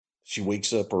She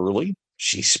wakes up early.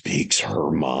 She speaks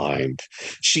her mind.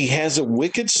 She has a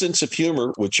wicked sense of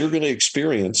humor, which you're going to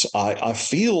experience. I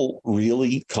feel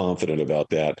really confident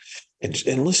about that.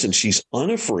 And listen, she's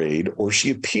unafraid, or she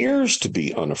appears to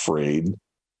be unafraid,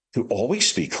 to always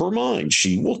speak her mind.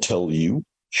 She will tell you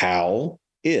how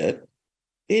it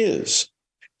is.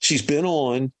 She's been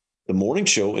on the morning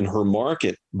show in her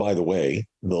market, by the way,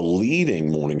 the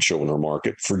leading morning show in her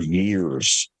market for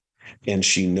years. And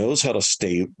she knows how to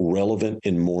stay relevant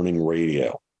in morning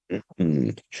radio.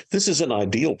 This is an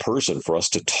ideal person for us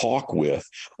to talk with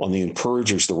on the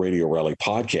Encouragers the Radio Rally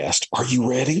podcast. Are you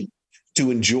ready to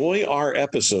enjoy our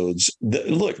episodes?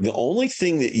 Look, the only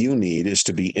thing that you need is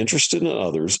to be interested in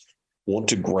others, want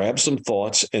to grab some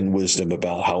thoughts and wisdom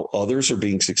about how others are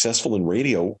being successful in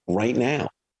radio right now.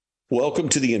 Welcome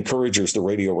to the Encouragers the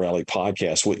Radio Rally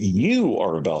podcast. What you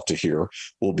are about to hear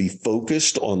will be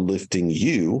focused on lifting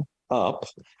you up,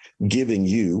 giving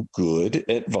you good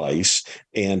advice,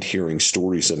 and hearing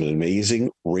stories of an amazing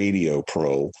radio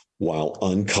pro while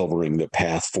uncovering the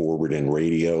path forward in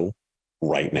radio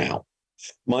right now.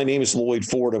 My name is Loyd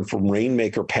Ford. I'm from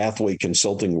Rainmaker Pathway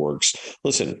Consulting Works.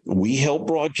 Listen, we help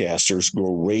broadcasters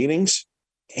grow ratings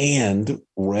and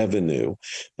revenue.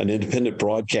 An independent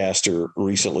broadcaster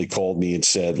recently called me and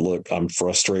said, look, I'm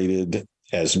frustrated.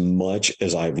 As much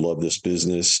as I've loved this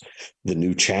business, the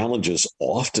new challenges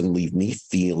often leave me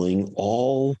feeling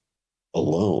all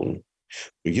alone.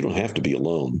 You don't have to be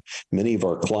alone. Many of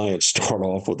our clients start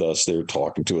off with us. They're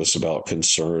talking to us about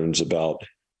concerns about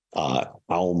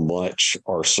how much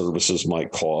our services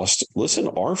might cost. Listen,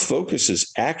 our focus is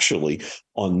actually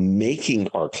on making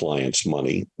our clients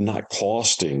money, not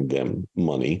costing them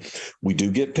money. We do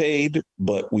get paid,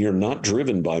 but we are not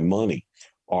driven by money.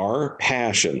 Our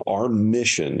passion, our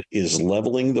mission is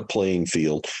leveling the playing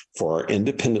field for our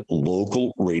independent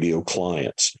local radio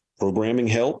clients. Programming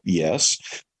help? Yes.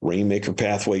 Rainmaker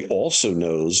Pathway also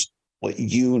knows what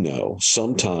you know.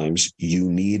 Sometimes you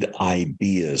need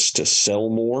ideas to sell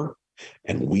more,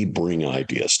 and we bring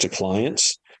ideas to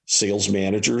clients, sales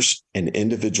managers, and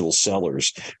individual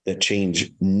sellers that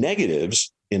change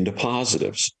negatives into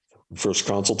positives. First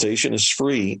consultation is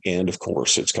free, and of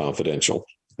course, it's confidential.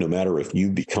 No matter if you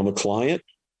become a client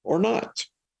or not.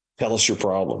 Tell us your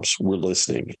problems. We're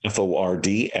listening.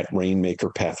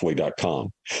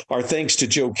 FORD@rainmakerpathway.com. Our thanks to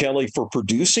Joe Kelly for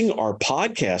producing our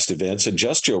podcast events and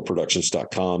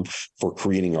JustJoeProductions.com for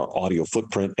creating our audio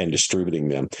footprint and distributing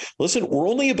them. Listen, we're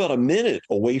only about a minute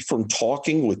away from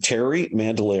talking with Terry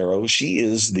Mandelaro. She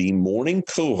is the morning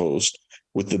co-host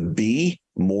with the B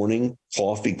Morning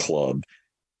Coffee Club,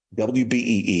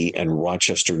 WBEE, and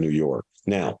Rochester, New York.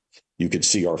 Now, you can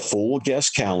see our full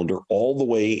guest calendar all the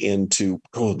way into,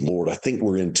 good Lord, I think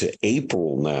we're into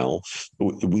April now.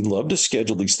 We love to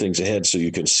schedule these things ahead so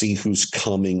you can see who's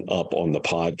coming up on the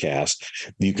podcast.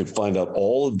 You can find out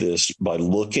all of this by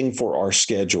looking for our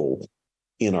schedule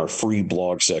in our free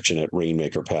blog section at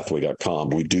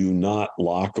rainmakerpathway.com. We do not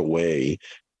lock away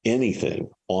anything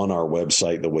on our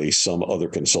website the way some other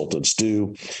consultants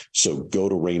do. So go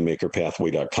to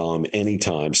rainmakerpathway.com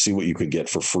anytime, see what you can get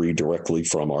for free directly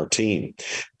from our team.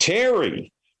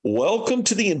 Terry, welcome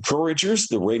to the Encouragers,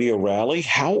 the Radio Rally.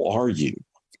 How are you?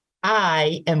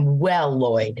 I am well,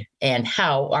 Lloyd. And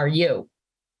how are you?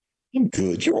 I'm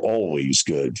good. You're always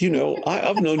good. You know,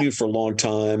 I've known you for a long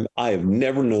time. I have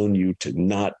never known you to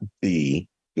not be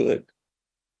good.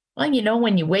 Well, you know,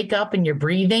 when you wake up and you're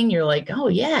breathing, you're like, oh,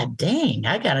 yeah, dang,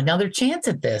 I got another chance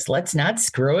at this. Let's not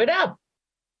screw it up.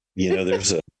 You know,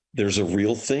 there's a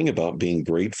real thing about being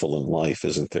grateful in life,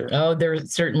 isn't there? Oh, there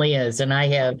certainly is. And I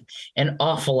have an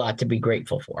awful lot to be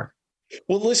grateful for.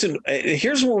 Well, listen,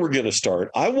 here's where we're going to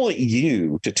start. I want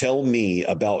you to tell me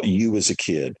about you as a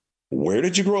kid. Where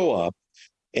did you grow up?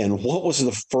 And what was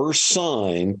the first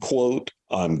sign, quote,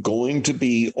 I'm going to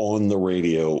be on the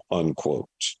radio, unquote?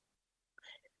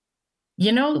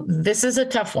 You know, this is a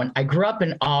tough one. I grew up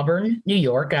in Auburn, New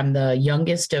York. I'm the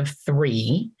youngest of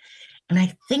three. And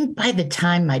I think by the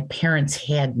time my parents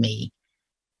had me,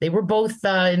 they were both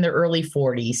in their early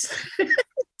 40s.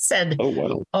 Said, oh,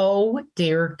 wow. Oh,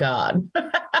 dear God.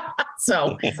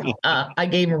 So I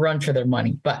gave them a run for their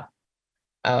money, but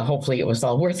hopefully it was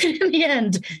all worth it in the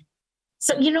end.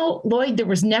 So, you know, Lloyd, there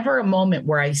was never a moment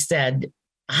where I said,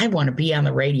 I want to be on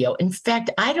the radio. In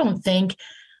fact, I don't think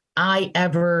I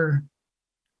ever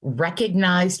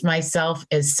recognized myself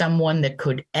as someone that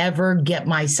could ever get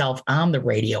myself on the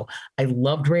radio. I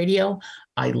loved radio.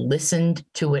 I listened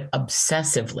to it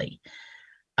obsessively.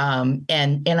 But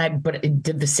I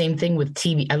did the same thing with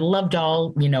TV. I loved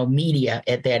all, media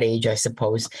at that age, I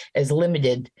suppose, as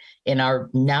limited in our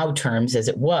now terms as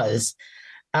it was.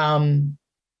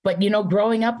 But,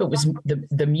 growing up, it was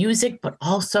the music, but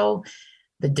also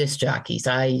the disc jockeys.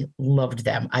 I loved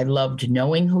them. I loved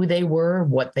knowing who they were,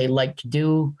 what they liked to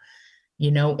do,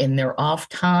 in their off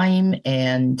time.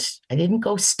 And I didn't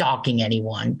go stalking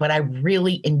anyone, but I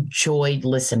really enjoyed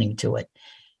listening to it.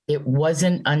 It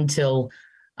wasn't until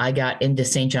I got into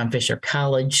St. John Fisher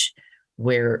College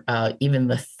where even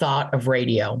the thought of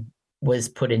radio was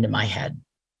put into my head.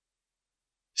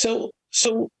 So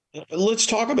let's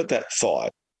talk about that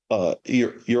thought.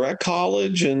 You're at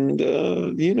college, and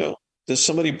does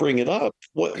somebody bring it up?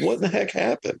 What in the heck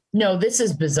happened? No, this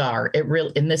is bizarre.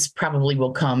 And this probably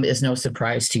will come as no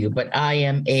surprise to you, but I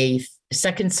am a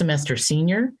second semester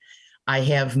senior. I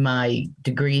have my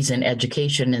degrees in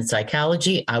education and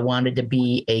psychology. I wanted to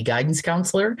be a guidance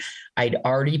counselor. I'd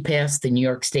already passed the New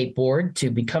York State Board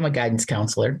to become a guidance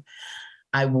counselor.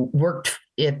 I worked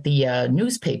at the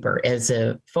newspaper as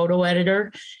a photo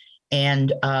editor.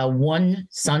 And one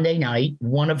Sunday night,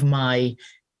 one of my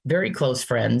very close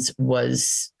friends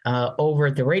was over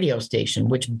at the radio station,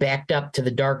 which backed up to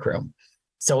the darkroom.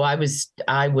 So I was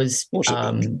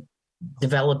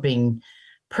developing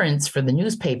prints for the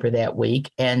newspaper that week,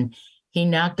 and he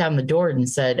knocked on the door and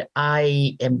said,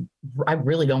 I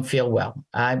really don't feel well.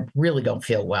 I really don't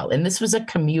feel well. And this was a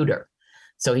commuter.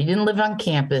 So he didn't live on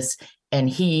campus, and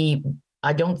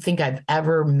I don't think I've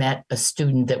ever met a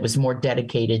student that was more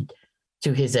dedicated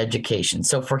to his education.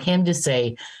 So for him to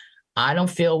say, I don't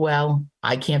feel well,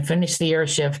 I can't finish the air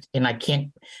shift, and I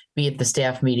can't be at the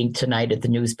staff meeting tonight at the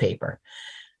newspaper,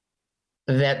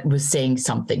 that was saying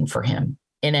something for him.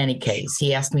 In any case,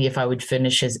 he asked me if I would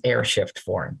finish his air shift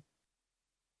for him.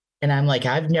 And I'm like,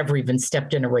 I've never even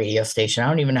stepped in a radio station. I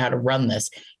don't even know how to run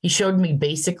this. He showed me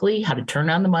basically how to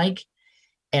turn on the mic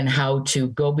and how to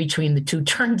go between the two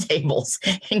turntables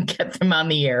and get them on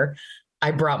the air.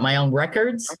 I brought my own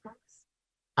records.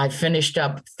 I finished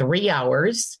up 3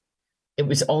 hours. It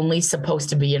was only supposed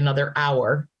to be another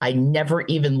hour. I never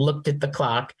even looked at the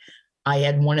clock. I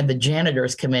had one of the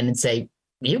janitors come in and say,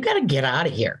 you got to get out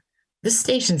of here. This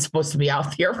station's supposed to be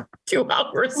out there 2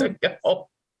 hours ago. Oh,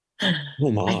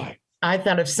 my. I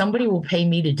thought if somebody will pay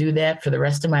me to do that for the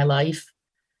rest of my life,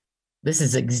 this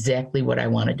is exactly what I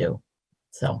want to do.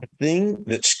 So the thing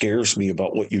that scares me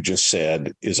about what you just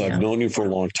said is I've known you for a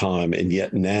long time, and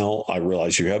yet now I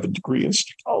realize you have a degree in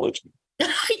psychology.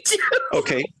 I do.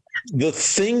 Okay. The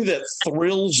thing that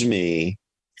thrills me,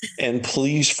 and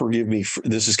please forgive me,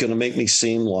 this is going to make me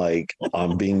seem like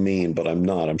I'm being mean, but I'm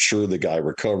not. I'm sure the guy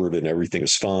recovered and everything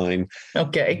is fine.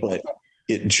 Okay. But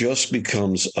it just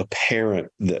becomes apparent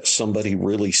that somebody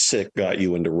really sick got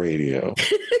you into radio.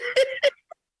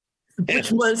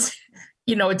 Which was,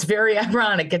 it's very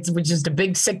ironic. It's just a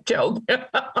big sick joke.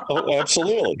 Oh,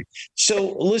 absolutely.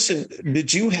 So listen,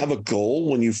 did you have a goal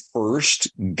when you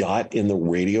first got in the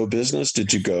radio business?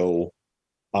 Did you go,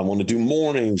 I want to do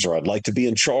mornings, or I'd like to be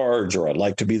in charge, or I'd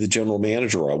like to be the general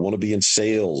manager, or I want to be in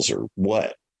sales, or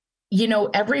what? That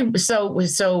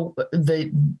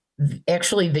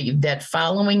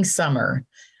following summer,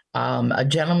 a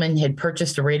gentleman had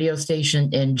purchased a radio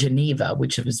station in Geneva,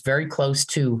 which was very close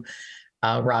to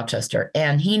Rochester,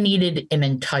 and he needed an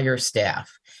entire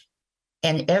staff.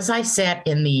 And as I sat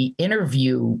in the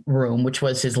interview room, which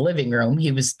was his living room,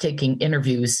 he was taking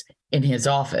interviews in his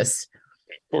office.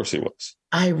 Of course he was.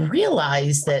 I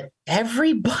realized that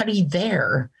everybody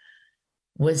there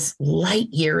was light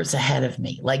years ahead of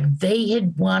me. Like they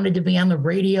had wanted to be on the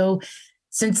radio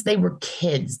since they were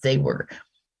kids. They were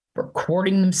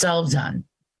recording themselves on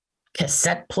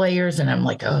cassette players. And I'm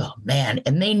like, oh man.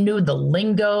 And they knew the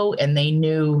lingo, and they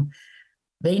knew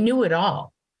it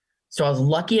all. So I was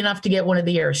lucky enough to get one of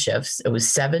the air shifts. It was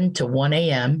 7 to 1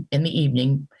 a.m. in the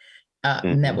evening.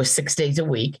 And that was 6 days a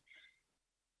week.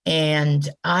 And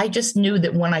I just knew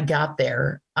that when I got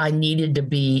there, I needed to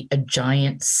be a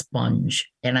giant sponge,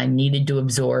 and I needed to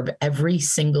absorb every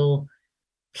single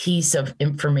piece of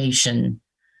information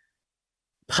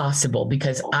possible,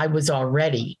 because I was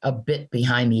already a bit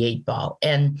behind the 8 ball.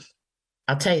 And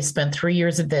I'll tell you, I spent 3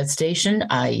 years at that station.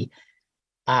 I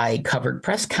covered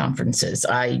press conferences.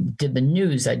 I did the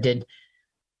news. I did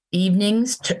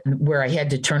evenings where I had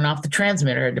to turn off the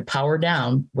transmitter, I had to power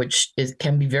down, which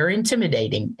can be very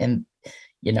intimidating. And,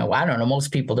 I don't know,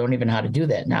 most people don't even know how to do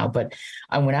that now, but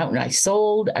I went out and I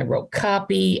sold, I wrote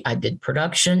copy, I did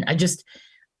production. I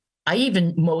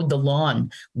even mowed the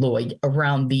lawn, Lloyd,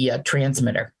 around the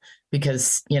transmitter,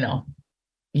 because,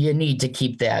 you need to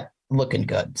keep that looking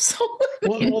good. So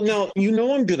Well, now,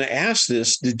 I'm going to ask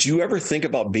this. Did you ever think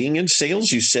about being in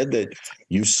sales? You said that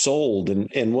you sold.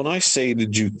 And when I say,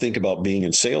 did you think about being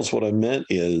in sales, what I meant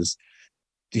is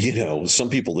some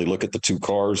people, they look at the two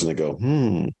cars and they go,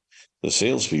 the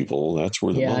salespeople, that's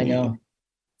where the money is.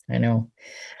 I know.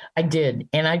 I did.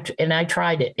 And I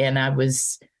tried it, and I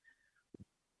was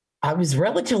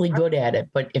relatively good at it.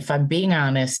 But if I'm being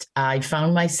honest, I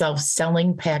found myself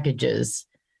selling packages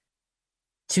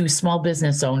to small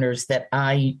business owners that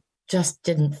I just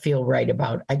didn't feel right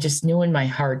about. I just knew in my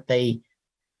heart they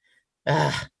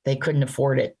couldn't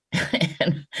afford it.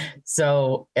 And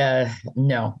so,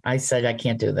 no, I said, I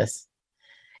can't do this.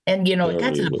 And, it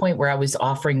got to the point where I was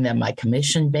offering them my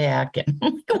commission back.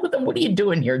 And what are you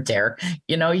doing here, Terry?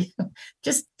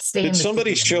 Just stay. Did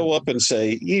somebody show up and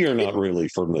say, you're not really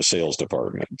from the sales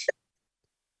department?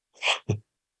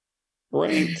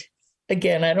 Right.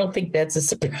 Again, I don't think that's a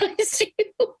surprise to you.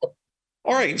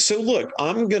 All right. So look,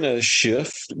 I'm going to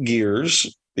shift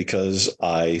gears because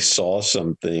I saw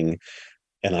something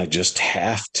and I just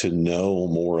have to know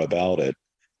more about it.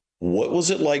 What was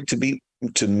it like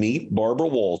to meet Barbara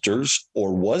Walters,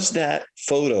 or was that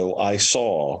photo I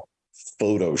saw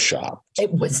Photoshopped?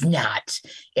 It was not.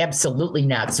 Absolutely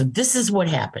not. So this is what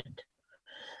happened.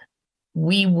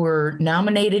 We were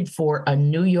nominated for a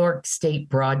New York State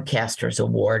Broadcasters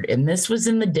Award, and this was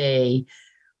in the day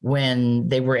when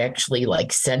they were actually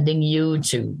like sending you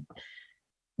to,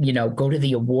 go to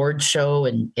the award show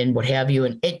and what have you.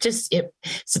 And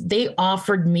so they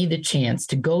offered me the chance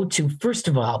to go to, first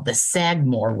of all, the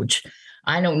Sagamore, which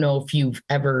I don't know if you've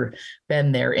ever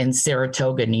been there in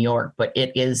Saratoga, New York, but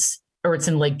it's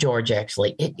in Lake George,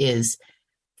 actually. It is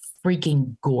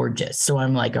freaking gorgeous. So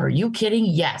I'm like, are you kidding?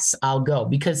 Yes, I'll go.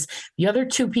 Because the other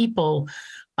two people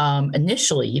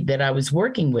initially that I was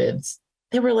working with,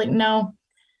 they were like, no,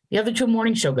 the other two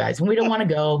morning show guys, we don't want to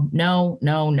go. No,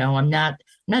 I'm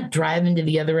not driving to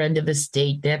the other end of the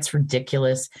state. That's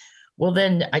ridiculous. Well,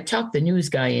 then I talked the news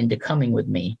guy into coming with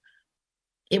me.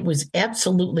 It was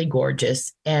absolutely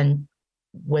gorgeous. And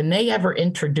when they ever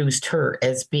introduced her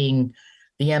as being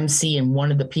the MC and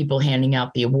one of the people handing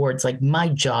out the awards, like my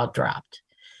jaw dropped.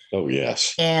 Oh,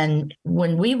 yes. And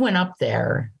when we went up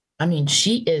there, I mean,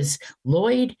 she is,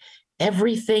 Loyd,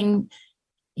 everything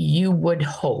you would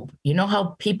hope. You know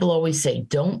how people always say,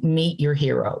 don't meet your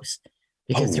heroes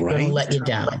because they're going to let you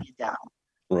down.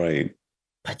 Right.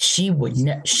 But she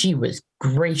was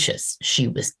gracious. She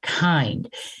was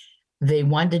kind. They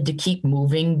wanted to keep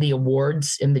moving the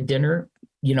awards in the dinner,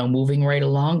 moving right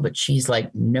along. But she's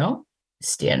like, no,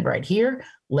 stand right here.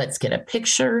 Let's get a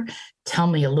picture. Tell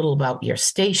me a little about your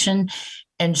station.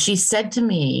 And she said to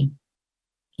me,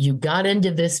 you got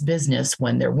into this business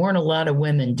when there weren't a lot of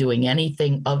women doing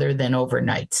anything other than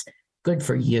overnights. Good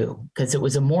for you, because it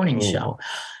was a morning show.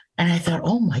 And I thought,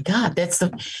 oh my God,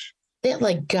 that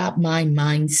like got my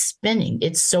mind spinning.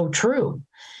 It's so true.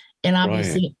 And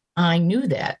obviously I knew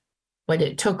that, but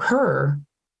it took her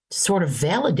to sort of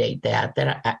validate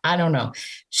that I don't know.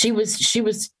 She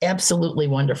was absolutely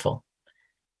wonderful.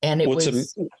 And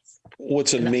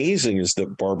what's amazing is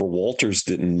that Barbara Walters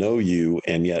didn't know you,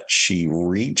 and yet she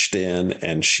reached in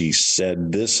and she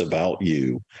said this about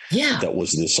you. Yeah. That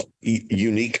was this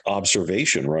unique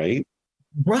observation, right?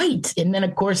 Right. And then,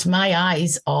 of course, my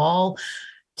eyes all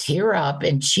tear up,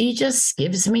 and she just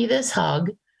gives me this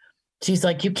hug. She's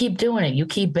like, you keep doing it. You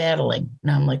keep battling.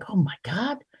 And I'm like, oh, my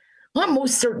God. Well, I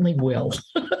most certainly will.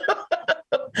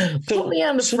 Put me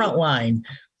on the front line.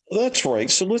 That's right.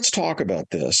 So let's talk about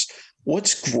this.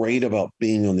 What's great about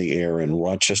being on the air in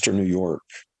Rochester, New York?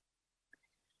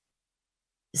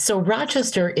 So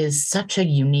Rochester is such a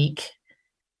unique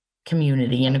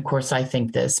community. And of course, I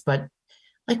think this, but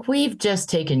like we've just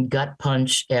taken gut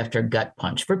punch after gut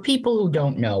punch. For people who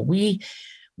don't know, we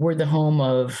were the home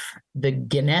of the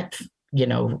Gannett,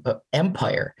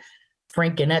 empire.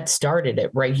 Frank Gannett started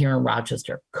it right here in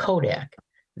Rochester. Kodak,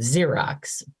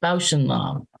 Xerox, Bausch &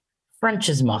 Lomb,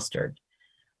 French's Mustard,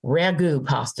 Ragu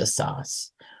pasta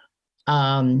sauce,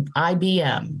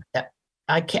 IBM.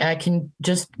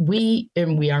 We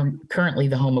are currently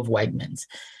the home of Wegmans.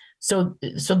 So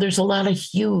there's a lot of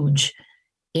huge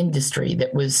industry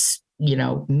that was,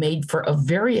 made for a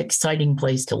very exciting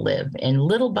place to live. And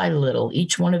little by little,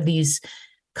 each one of these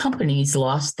companies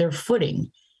lost their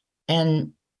footing.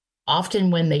 And often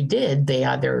when they did, they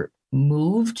either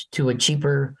moved to a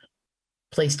cheaper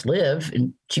place to live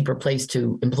and cheaper place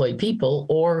to employ people,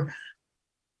 or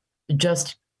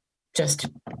just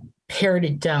pared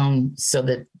it down so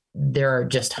that there are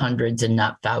just hundreds and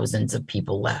not thousands of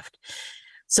people left.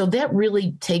 So that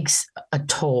really takes a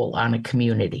toll on a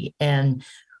community. And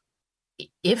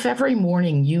if every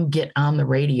morning you get on the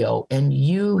radio and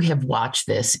you have watched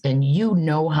this and you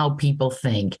know how people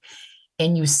think,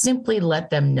 and you simply let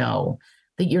them know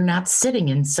that you're not sitting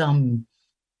in some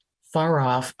far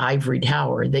off ivory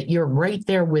tower that you're right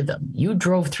there with them. You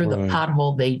drove through the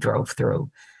pothole they drove through.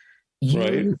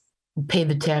 You pay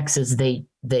the taxes they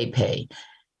pay.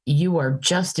 You are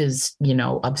just as,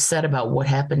 upset about what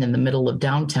happened in the middle of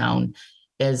downtown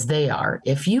as they are.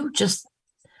 If you just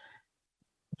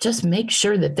make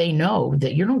sure that they know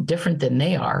that you're no different than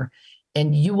they are,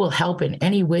 and you will help in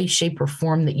any way, shape, or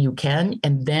form that you can,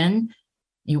 and then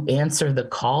you answer the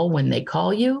call when they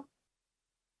call you.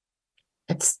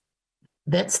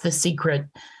 That's the secret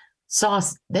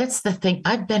sauce. That's the thing.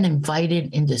 I've been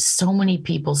invited into so many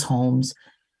people's homes.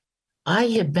 I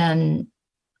have been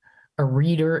a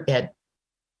reader at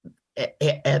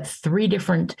 3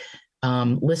 different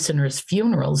listeners'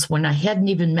 funerals when I hadn't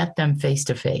even met them face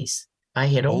to face. I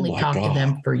had only talked to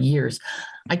them for years.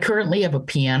 I currently have a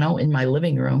piano in my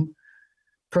living room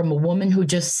from a woman who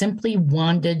just simply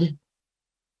wanted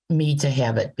me to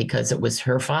have it because it was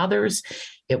her father's,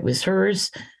 it was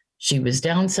hers. She was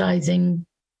downsizing.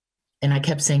 And I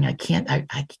kept saying, I can't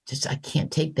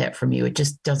take that from you. It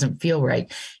just doesn't feel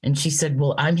right. And she said,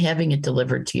 well, I'm having it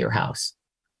delivered to your house.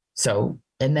 So,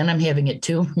 and then I'm having it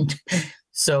tuned.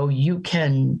 So you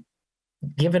can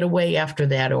give it away after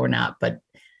that or not, but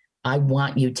I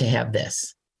want you to have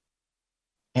this.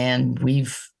 And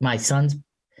my son's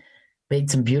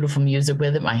made some beautiful music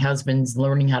with it. My husband's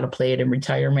learning how to play it in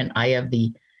retirement. I have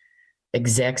the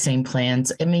exact same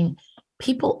plans. I mean,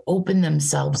 people open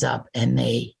themselves up and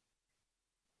they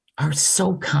are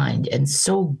so kind and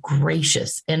so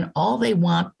gracious. And all they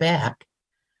want back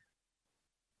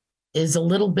is a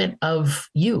little bit of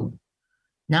you,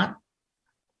 not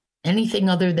anything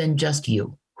other than just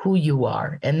you, who you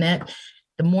are. And that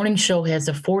the morning show has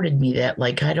afforded me that,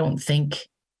 like, I don't think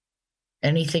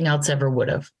anything else ever would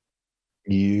have.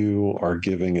 You are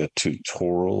giving a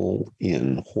tutorial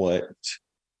in what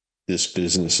this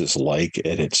business is like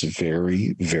at its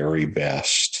very, very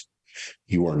best.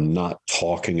 You are not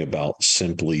talking about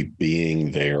simply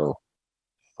being there,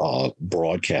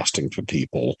 broadcasting to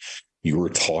people. You are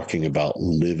talking about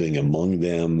living among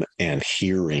them and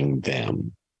hearing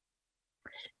them.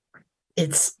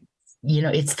 It's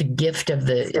the gift of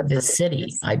the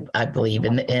city, I believe.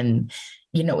 And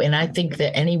I think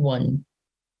that anyone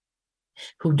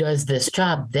who does this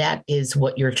job, that is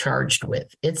what you're charged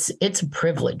with. It's a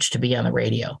privilege to be on the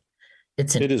radio.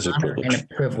 It is honor and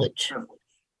a privilege.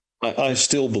 I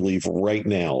still believe right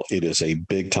now it is a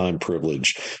big time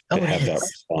privilege to have that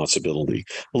responsibility.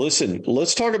 Listen,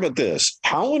 let's talk about this.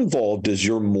 How involved does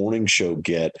your morning show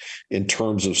get in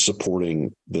terms of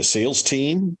supporting the sales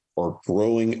team or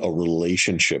growing a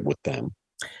relationship with them?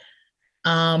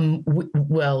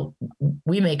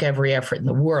 We make every effort in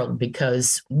the world,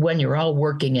 because when you're all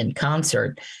working in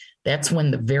concert, that's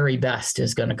when the very best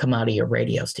is going to come out of your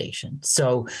radio station.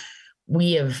 So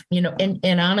we have,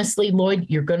 and honestly, Loyd,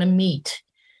 you're going to meet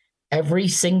every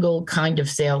single kind of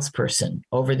salesperson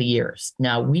over the years.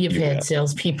 Now, we have had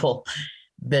salespeople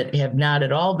that have not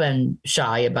at all been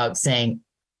shy about saying,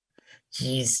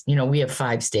 geez, we have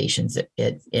 5 stations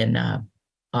in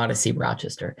Odyssey,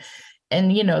 Rochester.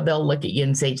 And, they'll look at you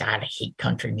and say, I hate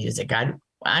country music. I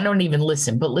don't even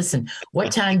listen. But listen,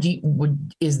 what time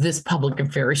is this public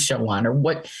affairs show on?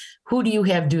 Or who do you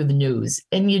have do the news?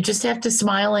 And you just have to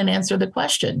smile and answer the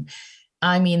question.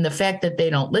 I mean, the fact that they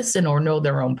don't listen or know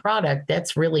their own product,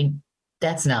 that's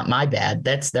not my bad.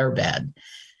 That's their bad.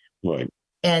 Right.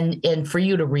 And for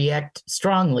you to react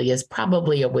strongly is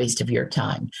probably a waste of your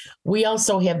time. We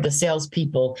also have the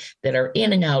salespeople that are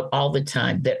in and out all the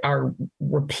time that are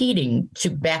repeating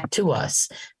back to us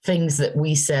things that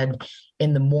we said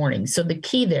in the morning. So the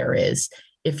key there is,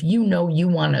 if you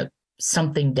want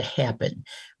something to happen,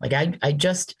 like I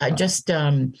just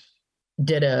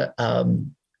did a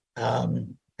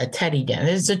Teddy dance.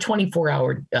 It's a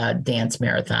 24-hour dance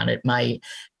marathon at my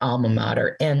alma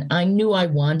mater. And I knew I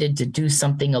wanted to do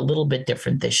something a little bit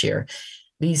different this year.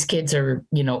 These kids are,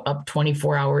 up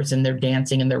 24 hours and they're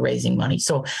dancing and they're raising money.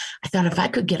 So I thought, if I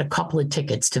could get a couple of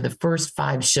tickets to the first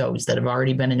 5 shows that have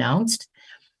already been announced,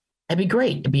 that'd be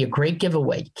great. It'd be a great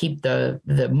giveaway to keep the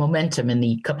momentum in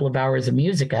the couple of hours of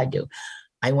music I do.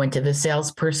 I went to the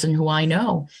salesperson who I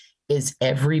know is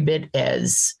every bit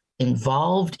as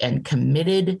involved and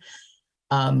committed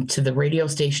to the radio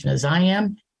station as I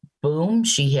am. Boom.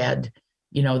 She had,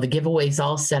 the giveaways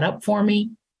all set up for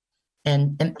me.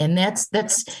 And that's,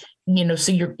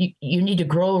 so you need to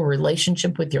grow a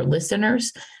relationship with your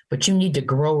listeners, but you need to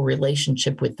grow a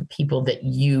relationship with the people that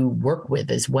you work with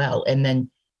as well. And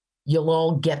then you'll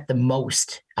all get the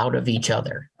most out of each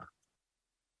other.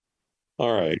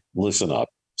 All right, listen up.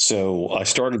 So I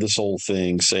started this whole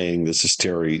thing saying this is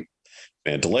Terry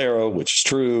Mandelaro, which is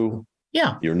true.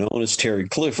 Yeah. You're known as Terry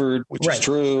Clifford, which is Right.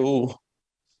 true,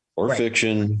 or Right.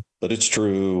 fiction, but it's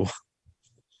true.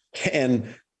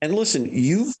 And listen,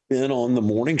 you've been on the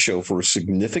morning show for a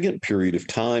significant period of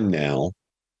time now.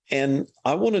 And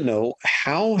I want to know,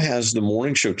 how has the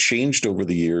morning show changed over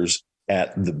the years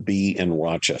at the B in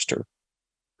Rochester?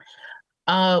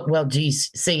 Well, geez,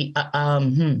 see,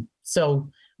 so,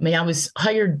 I mean, I was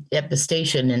hired at the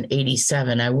station in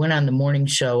 87. I went on the morning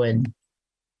show in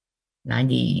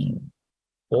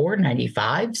 94,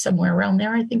 95, somewhere around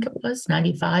there. I think it was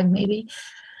 95, maybe.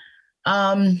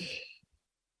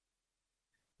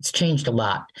 It's changed a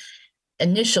lot.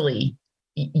 Initially,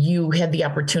 you had the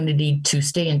opportunity to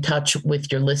stay in touch with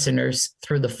your listeners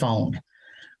through the phone,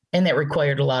 and that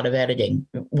required a lot of editing.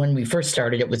 When we first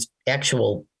started, it was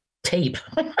actual tape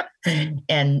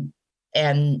and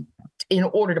in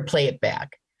order to play it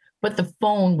back. But the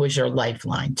phone was your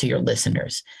lifeline to your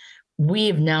listeners. We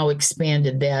have now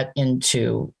expanded that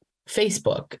into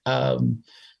Facebook.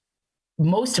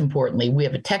 Most importantly, we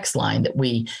have a text line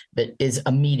that is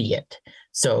immediate.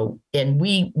 So, and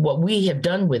what we have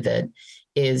done with it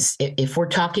is, if we're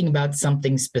talking about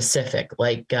something specific,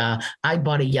 like I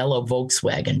bought a yellow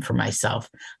Volkswagen for myself,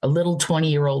 a little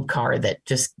 20-year-old car that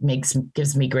just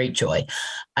gives me great joy.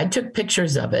 I took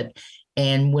pictures of it,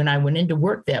 and when I went into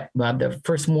work the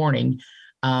first morning,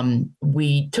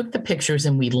 we took the pictures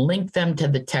and we linked them to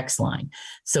the text line.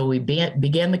 So we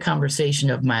began the conversation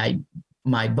of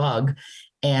my bug,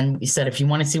 and we said, if you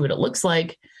want to see what it looks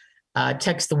like,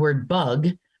 text the word bug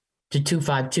to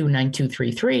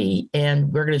 252-9233,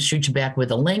 and we're going to shoot you back with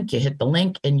a link. You hit the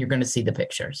link and you're going to see the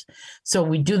pictures. So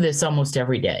we do this almost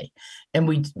every day, and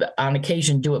we on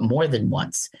occasion do it more than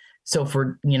once. So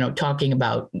for, talking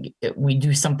about, we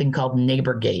do something called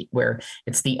Neighborgate, where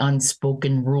it's the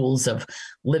unspoken rules of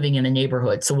living in a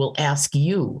neighborhood. So we'll ask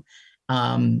you,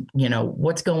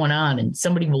 what's going on? And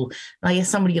somebody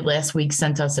last week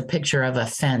sent us a picture of a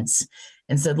fence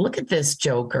and said, look at this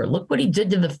joker. Look what he did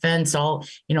to the fence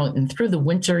and through the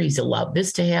winter, he's allowed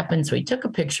this to happen. So he took a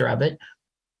picture of it.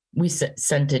 We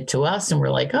sent it to us, and we're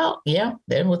like, oh yeah,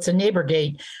 then what's a neighbor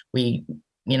gate? We,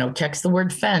 text the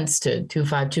word fence to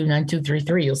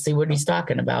 252-9233. You'll see what he's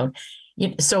talking about.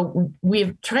 So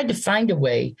we've tried to find a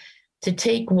way to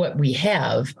take what we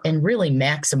have and really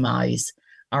maximize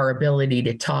our ability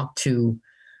to talk to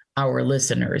our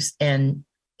listeners. And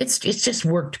it's just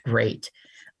worked great.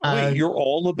 Wait, you're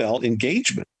all about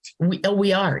engagement.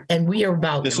 We are. And we are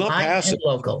about it's not live passive. and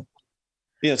local.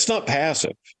 Yeah, it's not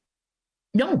passive.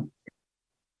 No.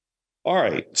 All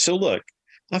right. So look,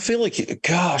 I feel like,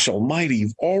 gosh almighty,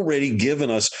 you've already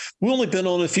given us, we've only been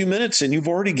on a few minutes, and you've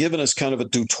already given us kind of a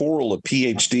tutorial, a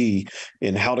PhD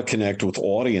in how to connect with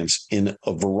audience in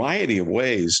a variety of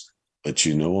ways. But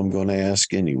I'm going to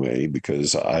ask anyway,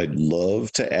 because I'd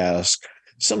love to ask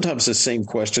sometimes the same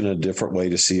question in a different way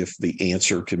to see if the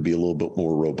answer can be a little bit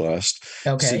more robust.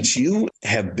 Okay. Since you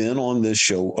have been on this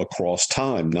show across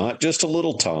time, not just a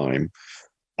little time,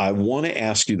 I want to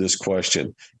ask you this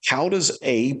question. How does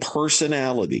a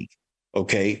personality,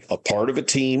 a part of a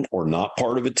team or not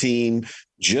part of a team,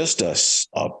 just a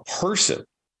person,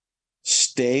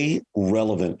 stay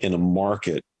relevant in a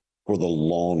market for the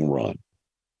long run?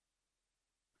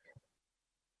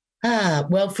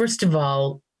 Well, first of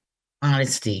all,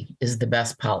 honesty is the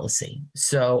best policy.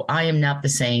 So I am not the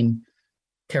same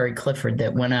Terry Clifford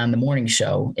that went on the morning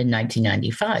show in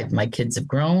 1995. My kids have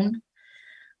grown.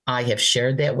 I have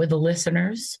shared that with the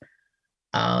listeners,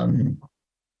 through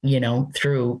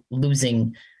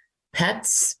losing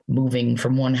pets, moving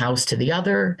from one house to the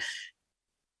other.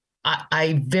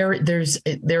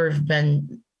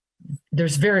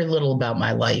 There's very little about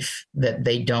my life that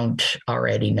they don't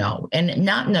already know, and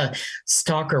not in a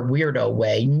stalker weirdo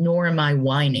way, nor am I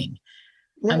whining.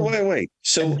 Wait.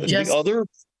 So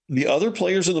the other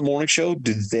players in the morning show,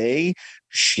 do they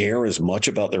share as much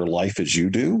about their life as you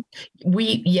do?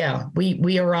 We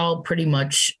are all pretty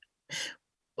much.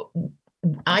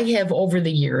 I have over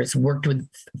the years worked with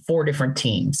 4 different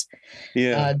teams.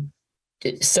 Yeah.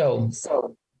 So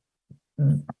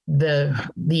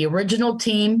the original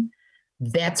team,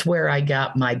 that's where I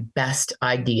got my best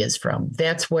ideas from.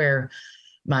 That's where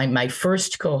my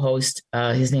first co-host,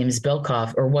 his name is Bill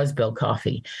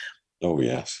Coffey. Oh,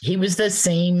 yes. He was the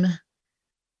same.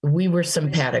 We were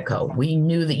simpatico. We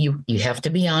knew that you have to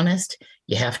be honest,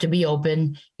 you have to be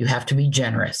open, you have to be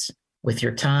generous with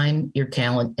your time, your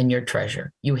talent, and your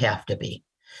treasure. You have to be.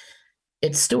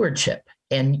 It's stewardship,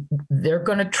 and they're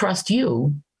going to trust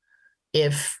you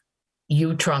if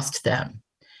you trust them.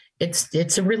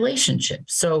 It's a relationship.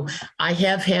 So I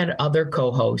have had other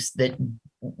co-hosts that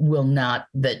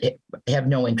have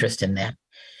no interest in that.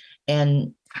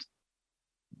 And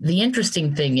the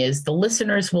interesting thing is the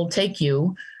listeners will take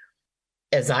you,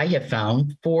 as I have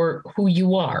found, for who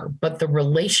you are. But the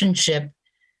relationship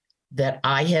that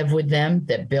I have with them,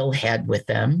 that Bill had with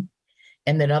them,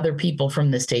 and that other people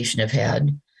from the station have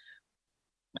had,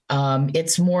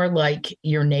 it's more like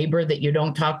your neighbor that you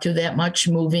don't talk to that much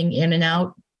moving in and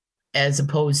out, as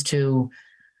opposed to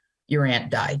your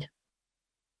aunt died.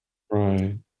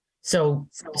 Right. So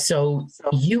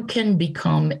you can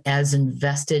become as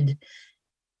invested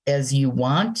as you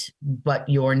want, but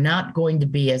you're not going to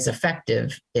be as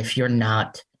effective if you're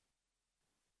not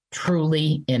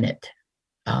truly in it.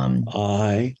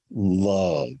 I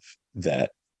love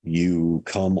that you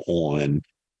come on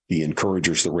the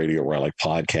Encouragers the Radio Rally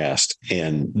podcast,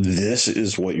 and this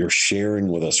is what you're sharing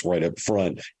with us right up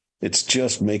front. It's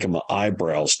just making my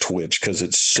eyebrows twitch because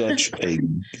it's such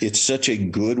a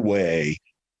good way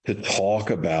to talk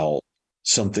about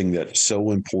something that's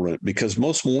so important, because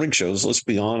most morning shows, let's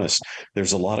be honest,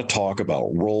 there's a lot of talk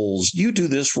about roles. You do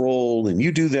this role and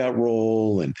you do that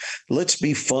role, and let's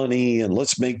be funny and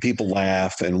let's make people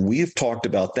laugh. And we've talked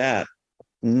about that.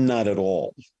 Not at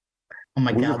all. Oh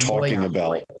my God. We were talking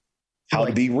about how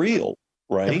to be real,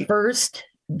 right? The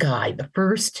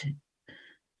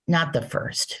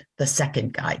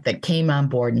second guy that came on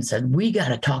board and said, we got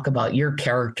to talk about your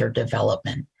character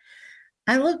development.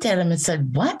 I looked at him and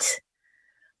said, what?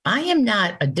 I am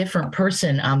not a different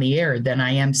person on the air than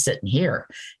I am sitting here.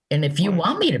 And if you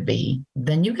want me to be,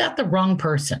 then you got the wrong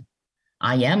person.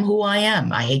 I am who I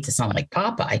am. I hate to sound like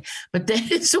Popeye, but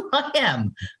that is who I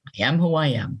am. I am who I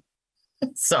am.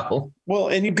 So. Well,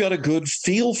 and you've got a good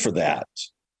feel for that.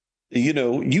 You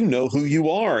know who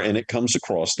you are, and it comes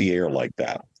across the air like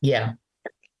that. Yeah.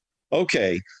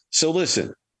 Okay. So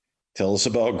listen, tell us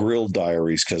about Grill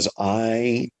Diaries, because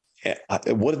what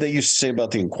did they used to say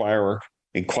about the Inquirer?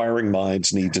 Inquiring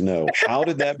minds need to know. How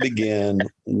did that begin?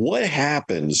 What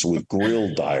happens with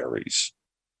Grill Diaries?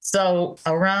 So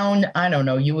around, I don't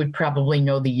know, you would probably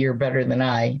know the year better than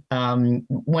I.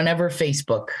 Whenever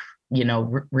Facebook,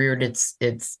 reared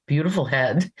its beautiful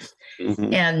head,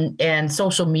 mm-hmm. and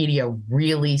social media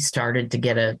really started to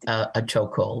get a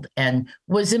chokehold and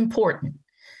was important.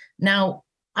 Now,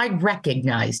 I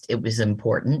recognized it was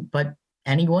important, but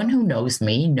anyone who knows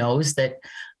me knows that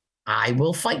I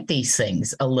will fight these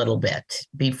things a little bit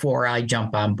before I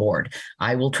jump on board.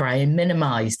 I will try and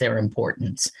minimize their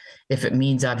importance if it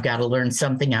means I've got to learn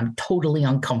something I'm totally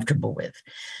uncomfortable with.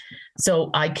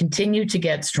 So I continue to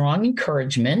get strong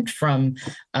encouragement from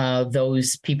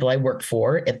those people I worked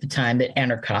for at the time at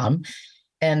Entercom.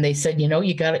 And they said,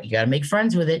 you got to make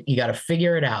friends with it. You got to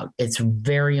figure it out. It's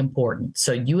very important.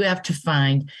 So you have to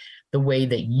find the way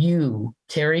that you,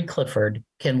 Terry Clifford,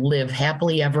 can live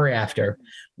happily ever after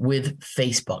with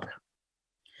Facebook.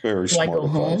 Very so smart I go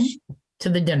advice. home to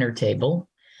the dinner table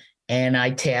and I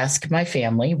task my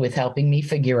family with helping me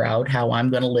figure out how I'm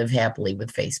going to live happily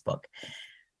with Facebook.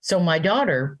 So my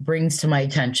daughter brings to my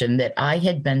attention that I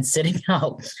had been sitting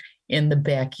out in the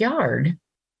backyard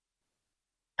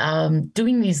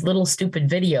doing these little stupid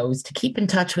videos to keep in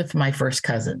touch with my first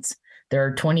cousins. There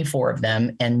are 24 of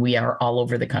them, and we are all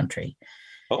over the country.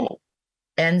 Oh.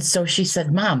 And so she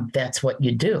said, Mom, that's what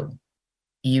you do.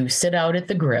 You sit out at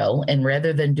the grill, and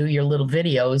rather than do your little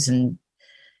videos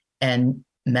and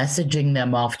messaging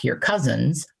them off to your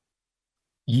cousins,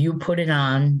 you put it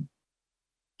on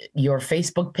your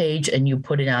Facebook page and you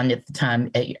put it on at the time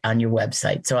on your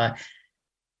website. So I'm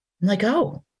like,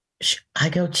 oh, I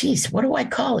go, geez, what do I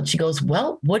call it? She goes,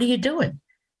 well, what are you doing?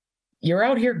 You're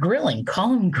out here grilling, call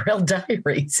them Grill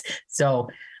Diaries. So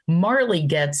Marley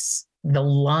gets the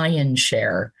lion's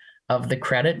share of the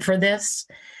credit for this.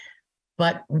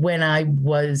 But when I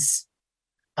was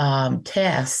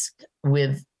tasked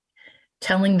with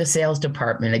telling the sales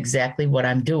department exactly what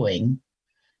I'm doing,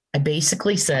 I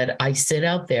basically said, I sit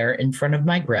out there in front of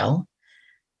my grill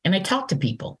and I talk to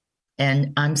people.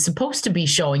 And I'm supposed to be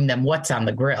showing them what's on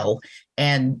the grill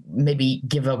and maybe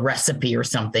give a recipe or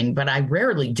something, but I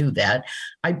rarely do that.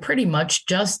 I pretty much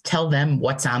just tell them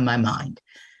what's on my mind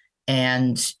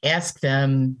and ask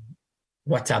them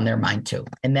what's on their mind too.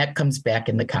 And that comes back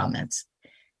in the comments,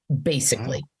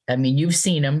 basically. I mean, you've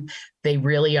seen them. They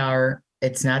really are.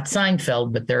 It's not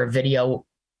Seinfeld, but they're a video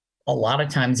a lot of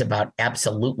times about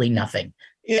absolutely nothing.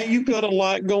 Yeah, you've got a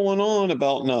lot going on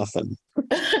about nothing.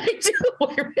 I do.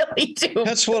 I really do.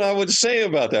 That's what I would say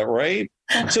about that, right?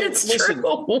 So it's listen,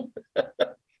 true.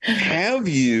 Have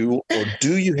you or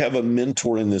do you have a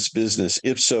mentor in this business?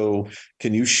 If so,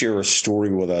 can you share a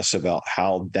story with us about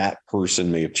how that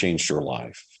person may have changed your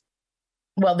life?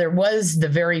 Well, there was the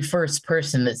very first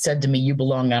person that said to me, "You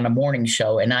belong on a morning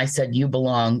show." And I said, "You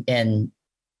belong in,"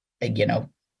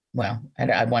 well,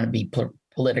 I want to be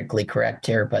politically correct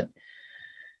here, but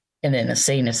in an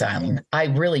insane asylum. I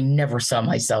really never saw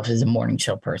myself as a morning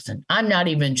show person. I'm not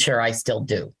even sure I still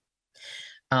do.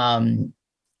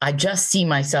 I just see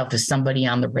myself as somebody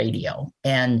on the radio,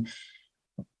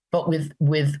 but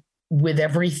with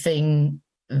everything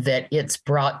that it's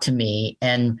brought to me,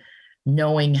 and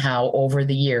knowing how over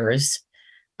the years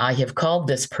I have called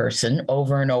this person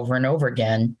over and over and over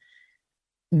again,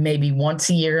 maybe once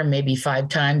a year, maybe 5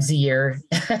 times a year.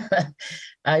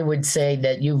 I would say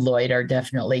that you, Loyd, are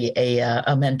definitely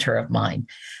a mentor of mine.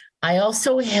 I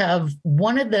also have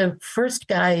one of the first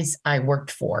guys I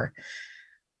worked for.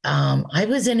 I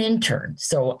was an intern,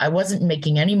 so I wasn't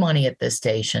making any money at this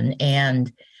station.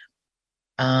 And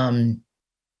I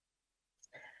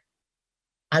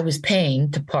was paying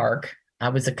to park. I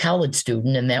was a college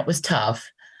student, and that was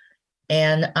tough.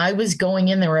 And I was going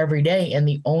in there every day, and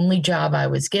the only job I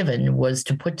was given was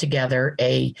to put together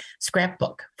a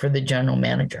scrapbook for the general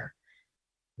manager.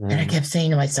 And I kept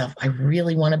saying to myself, I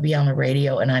really want to be on the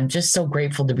radio, and I'm just so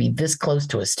grateful to be this close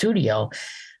to a studio.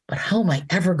 But how am I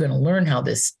ever going to learn how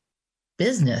this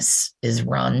business is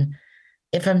run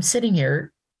if I'm sitting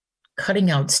here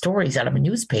cutting out stories out of a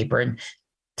newspaper and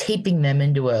taping them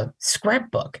into a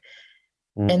scrapbook?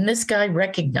 And this guy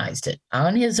recognized it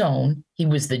on his own. He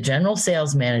was the general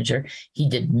sales manager. He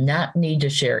did not need to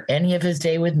share any of his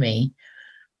day with me,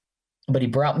 but he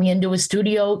brought me into a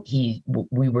studio. He let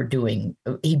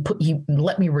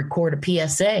me record a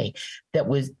PSA that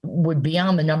would be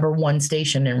on the #1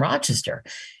 station in Rochester.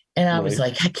 And I was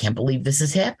like, I can't believe this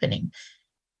is happening.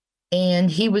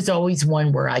 And he was always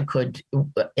one where I could,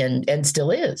 and still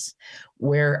is,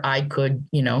 where I could,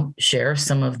 share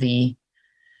some of the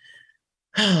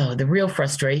real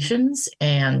frustrations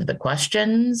and the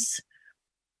questions,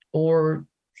 or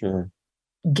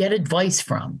get advice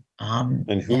from.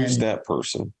 And who is that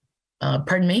person?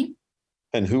 Pardon me?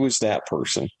 And who is that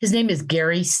person? His name is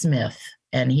Gary Smith,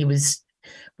 and he was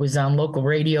on local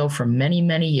radio for many,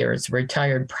 many years,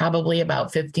 retired probably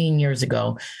about 15 years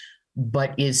ago,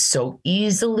 but is so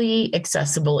easily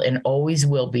accessible and always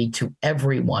will be to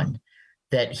everyone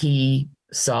that he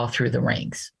saw through the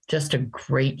ranks. Just a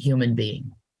great human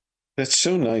being. That's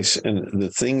so nice. And the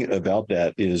thing about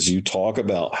that is, you talk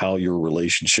about how your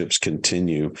relationships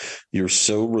continue. You're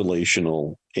so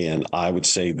relational. And I would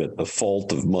say that the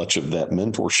fault of much of that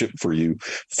mentorship for you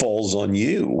falls on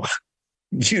you.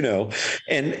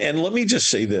 And let me just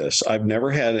say this. I've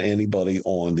never had anybody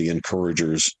on the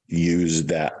encouragers use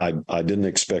that. I didn't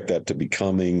expect that to be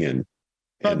coming. And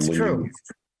that's true.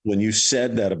 When you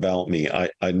said that about me,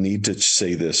 I need to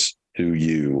say this to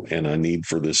you, and I need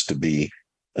for this to be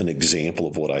an example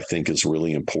of what I think is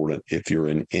really important. If you're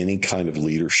in any kind of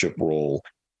leadership role,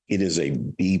 it is a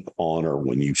deep honor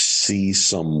when you see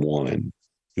someone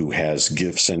who has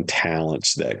gifts and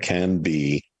talents that can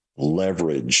be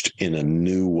leveraged in a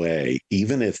new way.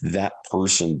 Even if that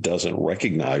person doesn't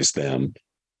recognize them,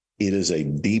 it is a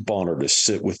deep honor to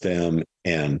sit with them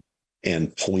and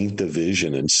point the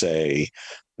vision and say,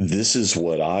 this is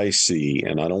what I see.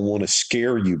 And I don't want to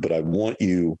scare you, but I want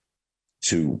you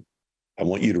to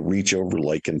reach over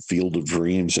like in Field of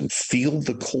Dreams and feel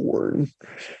the corn,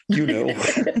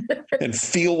 and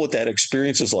feel what that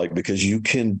experience is like, because you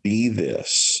can be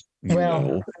this.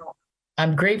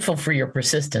 I'm grateful for your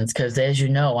persistence, because as you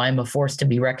know, I'm a force to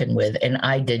be reckoned with, and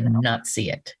I did not see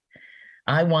it.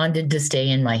 I wanted to stay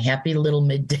in my happy little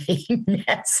midday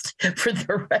nest for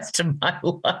the rest of my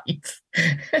life.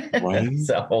 Right.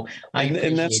 So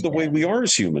and that's the way we are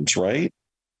as humans, right?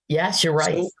 Yes, you're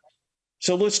right.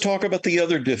 So let's talk about the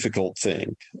other difficult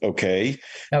thing. Okay.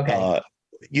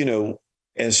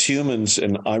 As humans,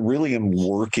 and I really am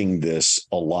working this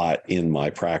a lot in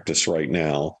my practice right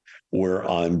now, where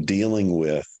I'm dealing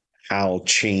with how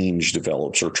change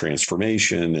develops, or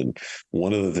transformation. And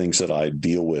one of the things that I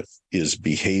deal with is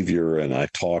behavior. And I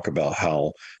talk about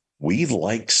how we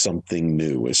like something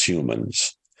new as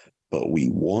humans, but we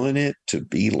want it to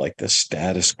be like the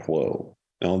status quo.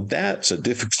 Now, that's a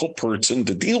difficult person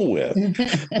to deal with,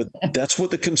 but that's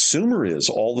what the consumer is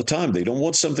all the time. They don't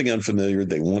want something unfamiliar.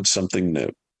 They want something new.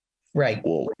 Right.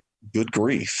 Well, good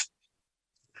grief.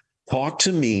 Talk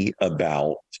to me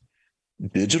about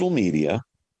digital media,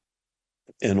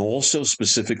 and also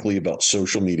specifically about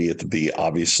social media to be,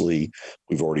 obviously,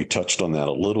 we've already touched on that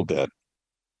a little bit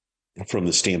from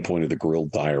the standpoint of the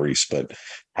Grilled Diaries, but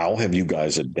how have you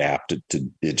guys adapted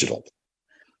to digital?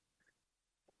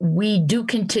 We do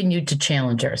continue to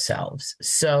challenge ourselves.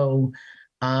 So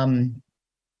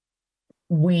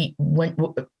we went,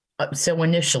 so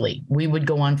initially we would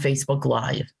go on Facebook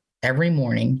Live every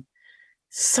morning,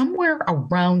 somewhere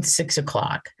around 6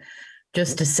 o'clock,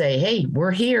 just to say, hey,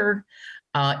 we're here.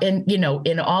 And, you know,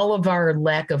 in all of our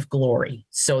lack of glory.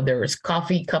 So there's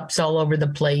coffee cups all over the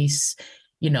place.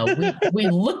 You know, we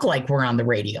look like we're on the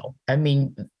radio. I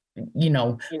mean, you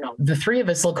know, the three of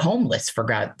us look homeless, for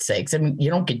God's sakes. I mean, you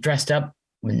don't get dressed up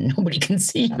when nobody can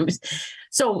see you.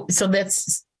 So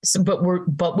that's,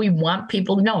 but we want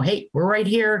people to know, hey, we're right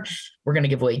here. We're going to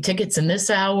give away tickets in this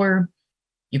hour.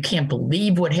 You can't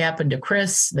believe what happened to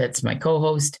Chris. That's my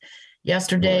co-host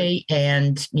yesterday, right.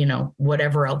 And, you know,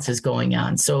 whatever else is going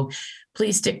on. So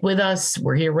please stick with us.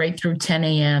 We're here right through 10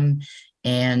 a.m.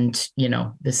 And, you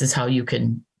know, this is how you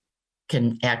can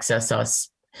access us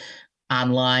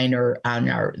online or on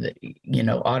our, you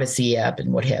know, Odyssey app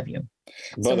and what have you.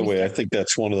 By the way, I think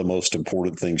that's one of the most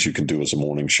important things you can do as a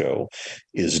morning show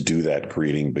is do that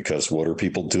greeting, because what are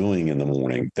people doing in the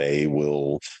morning? They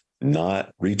will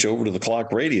not reach over to the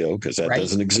clock radio because that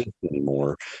doesn't exist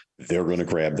anymore. They're going to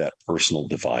grab that personal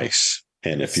device.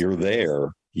 And if you're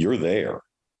there, you're there.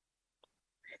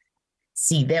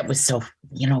 See, that was so,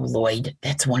 you know, Loyd,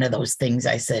 that's one of those things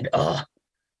I said, oh,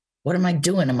 what am I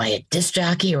doing? Am I a disc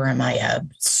jockey or am I a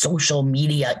social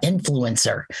media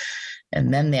influencer?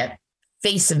 And then that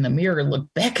face in the mirror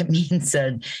looked back at me and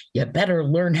said, you better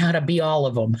learn how to be all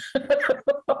of them.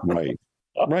 Right.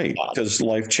 Right. Because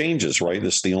life changes, right?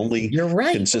 That's the only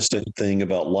consistent thing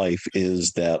about life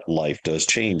is that life does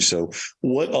change. So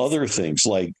what other things,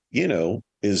 like, you know,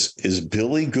 is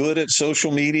Billy good at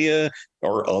social media?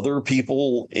 Are other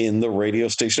people in the radio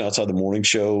station outside the morning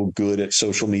show good at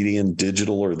social media and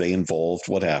digital? Are they involved?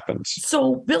 What happens?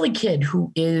 So Billy Kidd,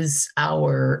 who is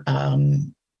our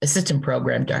assistant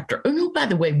program director, who, by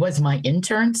the way, was my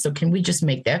intern. So can we just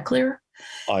make that clear?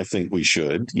 I think we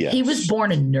should. Yes. He was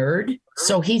born a nerd,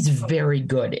 so he's very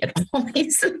good at all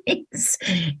these things,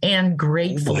 and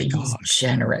gratefully he's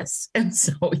generous. And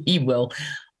so he will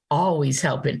always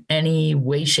help in any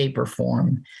way, shape, or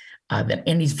form.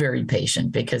 And he's very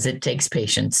patient, because it takes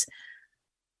patience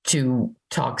to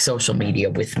talk social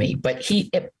media with me. But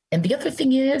and the other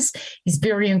thing is, he's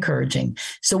very encouraging.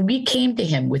 So we came to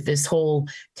him with this whole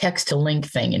text to link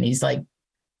thing, and he's like,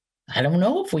 I don't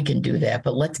know if we can do that,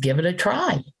 but let's give it a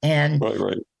try. And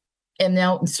and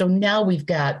now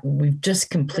we've just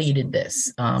completed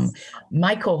this.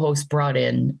 My co-host brought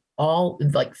in all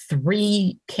like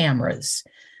 3 cameras,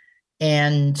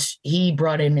 and he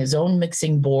brought in his own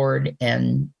mixing board,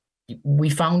 and we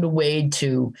found a way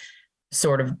to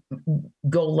sort of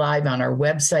go live on our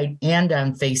website and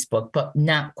on Facebook, but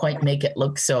not quite make it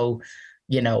look so,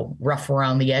 you know, rough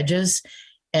around the edges.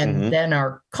 And then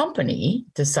our company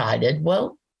decided,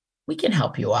 well, we can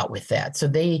help you out with that. So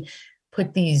they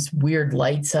put these weird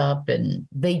lights up, and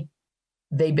they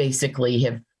basically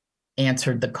have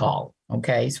answered the call.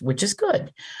 Okay, which is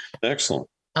good. Excellent.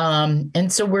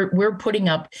 And so we're putting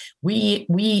up,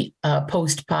 we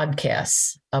post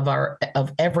podcasts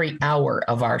of every hour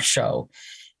of our show,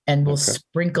 and we'll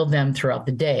sprinkle them throughout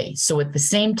the day. So at the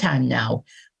same time now,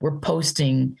 we're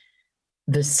posting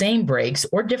the same breaks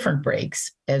or different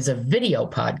breaks as a video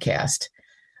podcast,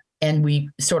 and we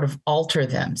sort of alter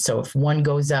them. So if one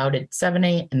goes out at 7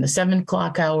 a.m. in the 7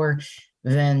 o'clock hour,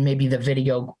 then maybe the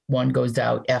video one goes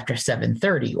out after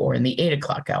 7:30 or in the 8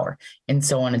 o'clock hour, and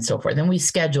so on and so forth. And we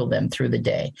schedule them through the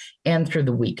day and through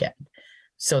the weekend,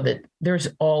 so that there's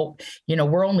all, you know,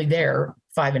 we're only there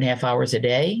 5.5 hours a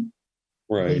day,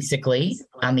 basically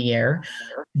on the air,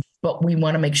 but we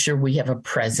want to make sure we have a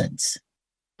presence.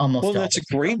 Well, that's a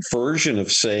great version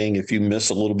of saying if you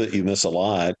miss a little bit, you miss a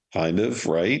lot, kind of,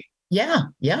 right? Yeah,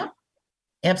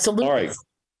 absolutely. All right.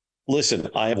 Listen,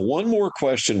 I have one more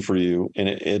question for you, and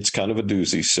it's kind of a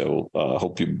doozy, so I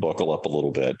hope you buckle up a little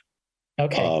bit.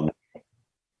 Okay.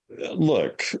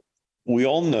 Look, we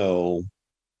all know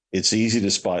it's easy to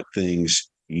spot things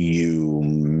you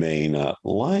may not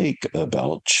like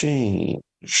about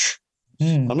change.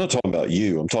 I'm not talking about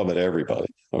you. I'm talking about everybody.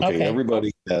 Okay.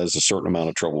 Everybody has a certain amount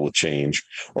of trouble with change,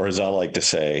 or as I like to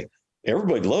say,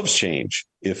 everybody loves change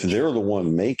if they're the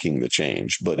one making the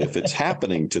change. But if it's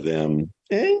happening to them,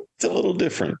 it's a little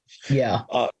different. Yeah.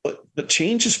 But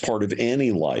change is part of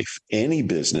any life, any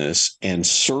business, and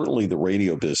certainly the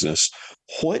radio business.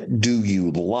 What do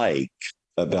you like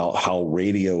about how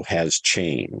radio has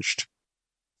changed?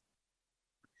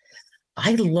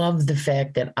 I love the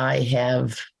fact that I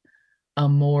have a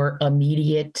more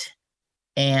immediate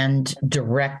and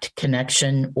direct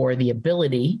connection, or the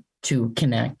ability to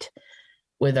connect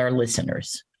with our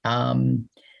listeners.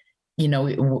 You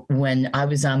know, when I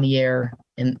was on the air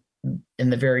in in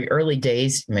the very early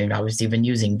days, I mean, I was even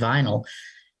using vinyl,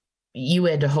 you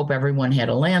had to hope everyone had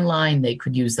a landline, they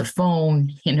could use the phone,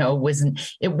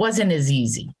 it wasn't as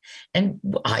easy. And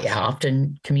I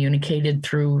often communicated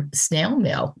through snail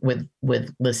mail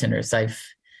with listeners. I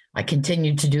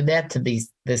continue to do that to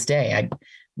this day. I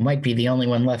might be the only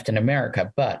one left in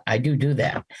America, but I do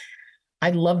that. I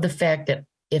love the fact that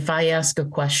if I ask a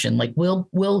question, like we'll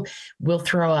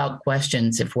throw out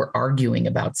questions if we're arguing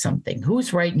about something,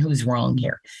 who's right and who's wrong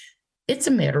here. It's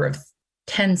a matter of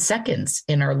 10 seconds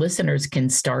and our listeners can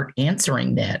start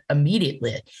answering that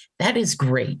immediately. That is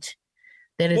great.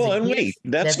 That is well, and wait,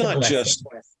 that's not just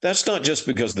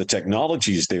because the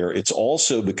technology is there. It's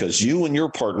also because you and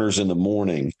your partners in the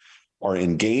morning are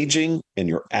engaging and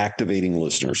you're activating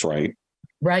listeners, right?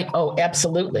 Right. Oh,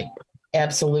 absolutely.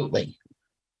 Absolutely.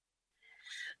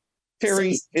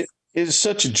 Terry, it is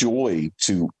such a joy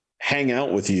to hang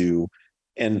out with you.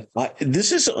 And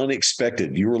this is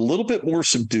unexpected. You're a little bit more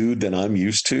subdued than I'm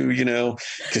used to,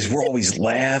 because we're always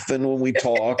laughing when we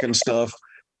talk and stuff.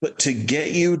 But to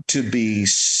get you to be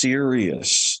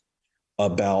serious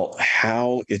about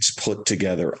how it's put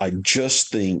together, I just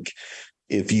think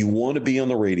if you want to be on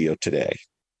the radio today,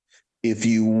 if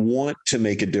you want to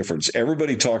make a difference,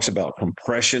 everybody talks about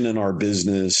compression in our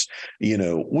business,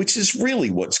 which is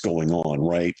really what's going on,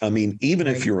 right? I mean, even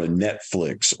if you're a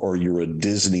Netflix or you're a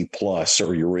Disney Plus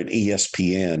or you're an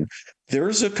ESPN,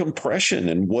 there's a compression.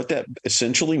 And what that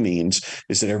essentially means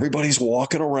is that everybody's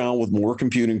walking around with more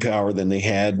computing power than they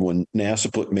had when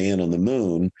NASA put man on the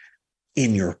moon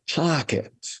in your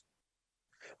pocket.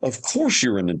 Of course,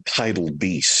 you're an entitled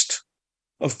beast.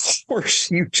 Of course,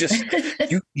 you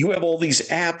have all these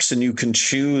apps and you can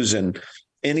choose, and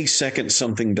any second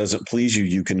something doesn't please you,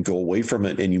 you can go away from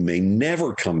it and you may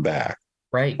never come back.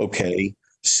 Right. Okay.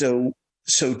 So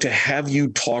to have you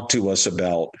talk to us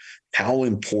about how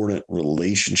important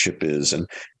relationship is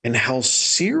and how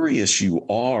serious you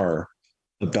are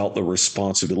about the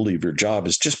responsibility of your job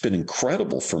has just been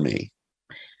incredible for me.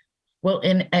 Well,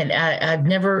 and I've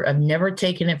never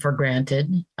taken it for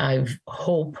granted. I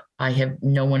have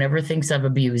no one ever thinks I've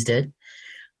abused it.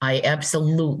 I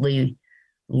absolutely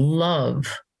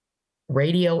love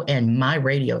radio and my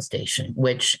radio station,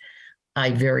 which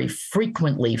I very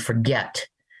frequently forget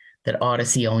that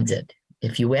Odyssey owns it.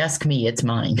 If you ask me, it's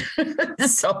mine.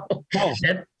 So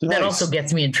that also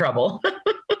gets me in trouble.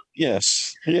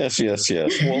 Yes. Well,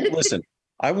 listen.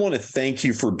 I want to thank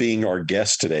you for being our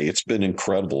guest today. It's been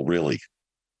incredible, really.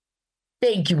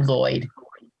 Thank you, Loyd.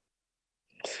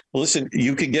 Listen,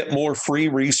 you can get more free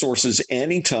resources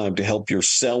anytime to help your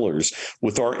sellers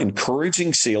with our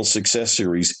Encouraging Sales Success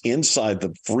series inside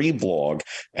the free blog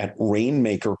at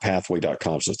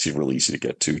rainmakerpathway.com. So it's really easy to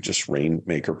get to, just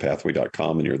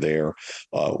rainmakerpathway.com, and you're there.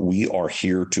 We are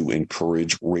here to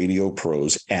encourage radio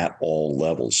pros at all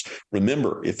levels.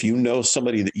 Remember, if you know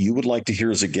somebody that you would like to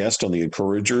hear as a guest on the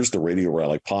Encouragers, the Radio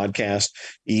Rally podcast,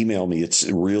 email me. It's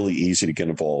really easy to get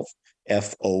involved.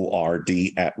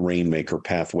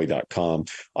 FORD@rainmakerpathway.com.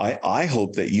 I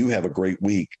hope that you have a great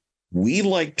week. We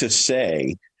like to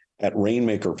say at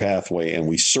Rainmaker Pathway, and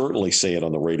we certainly say it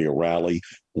on the Radio Rally,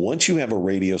 once you have a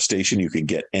radio station, you can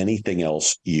get anything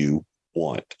else you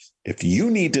want. If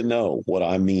you need to know what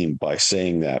I mean by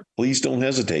saying that, please don't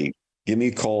hesitate. Give me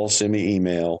a call, send me an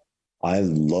email. I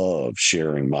love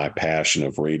sharing my passion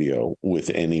of radio with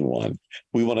anyone.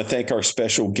 We want to thank our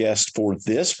special guest for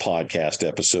this podcast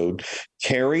episode,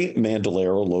 Terry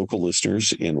Mandelaro. Local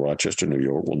listeners in Rochester, New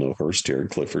York will know her as Terry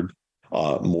Clifford,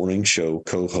 morning show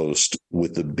co-host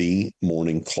with the B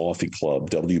Morning Coffee Club,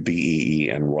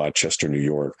 WBEE, and Rochester, New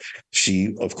York.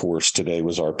 She, of course, today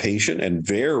was our patient and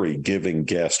very giving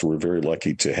guest. We're very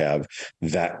lucky to have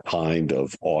that kind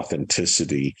of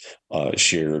authenticity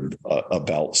shared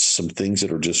about some things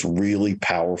that are just really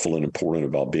powerful and important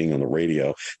about being on the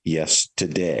radio. Yes,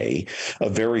 today. A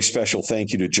very special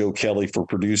thank you to Joe Kelly for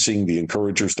producing the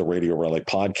Encouragers, the Radio Rally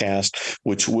podcast,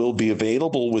 which will be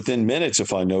available within minutes,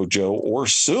 if I know Joe, or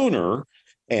sooner.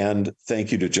 And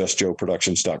thank you to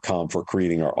JustJoeProductions.com for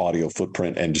creating our audio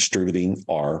footprint and distributing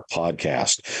our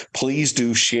podcast. Please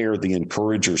do share the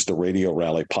Encouragers, the Radio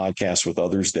Rally podcast with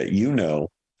others that you know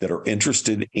that are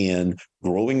interested in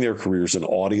growing their careers in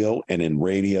audio and in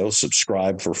radio.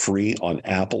 Subscribe for free on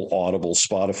Apple, Audible,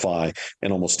 Spotify,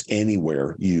 and almost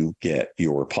anywhere you get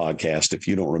your podcast. If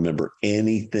you don't remember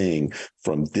anything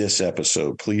from this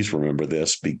episode, please remember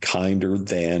this: be kinder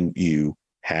than you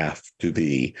have to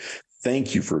be.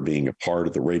 Thank you for being a part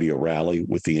of the Radio Rally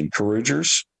with the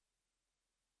Encouragers,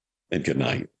 and good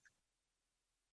night.